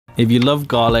If you love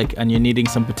garlic and you're needing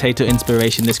some potato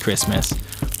inspiration this Christmas,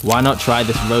 why not try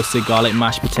this roasted garlic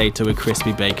mashed potato with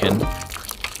crispy bacon?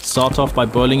 Start off by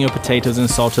boiling your potatoes in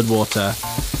salted water,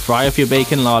 fry off your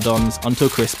bacon lardons until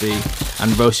crispy,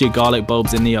 and roast your garlic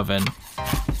bulbs in the oven.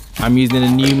 I'm using a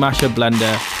new Masha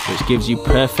Blender which gives you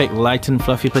perfect light and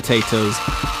fluffy potatoes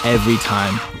every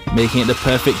time, making it the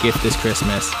perfect gift this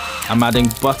Christmas. I'm adding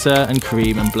butter and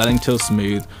cream and blending till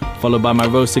smooth, followed by my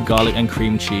roasted garlic and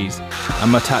cream cheese.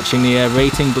 I'm attaching the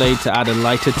aerating blade to add a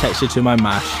lighter texture to my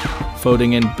mash,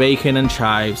 folding in bacon and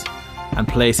chives and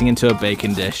placing into a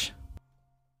baking dish.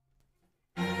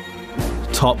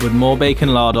 Top with more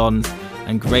bacon lardons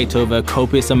and grate over a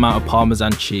copious amount of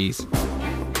Parmesan cheese.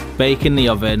 Bake in the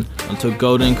oven until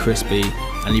golden and crispy,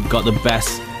 and you've got the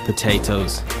best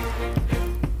potatoes.